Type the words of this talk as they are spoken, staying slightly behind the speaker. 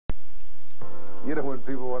You know, when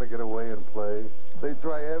people want to get away and play, they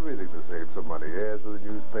try everything to save some money. Ads in the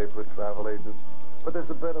newspaper, travel agents. But there's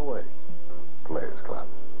a better way. Players Club.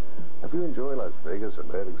 If you enjoy Las Vegas,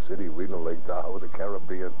 Atlantic City, Reno, Lake Tahoe, the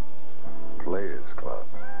Caribbean, Players Club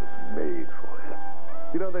is made for you.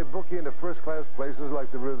 You know, they book you into first-class places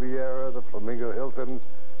like the Riviera, the Flamingo Hilton,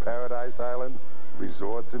 Paradise Island,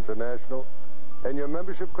 Resorts International. And your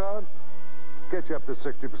membership card? Get you up to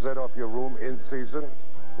 60% off your room in season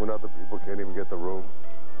when other people can't even get the room.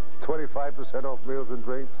 25% off meals and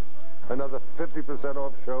drinks. Another 50%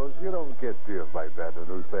 off shows. You don't get deals like that in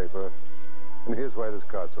the newspaper. And here's why this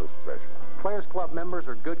card's so special. Players Club members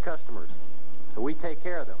are good customers, so we take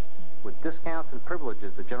care of them with discounts and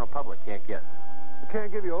privileges the general public can't get. I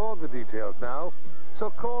can't give you all the details now,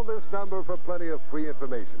 so call this number for plenty of free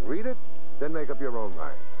information. Read it, then make up your own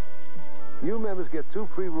mind. New members get 2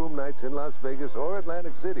 free room nights in Las Vegas or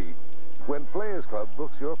Atlantic City when Players Club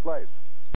books your flight.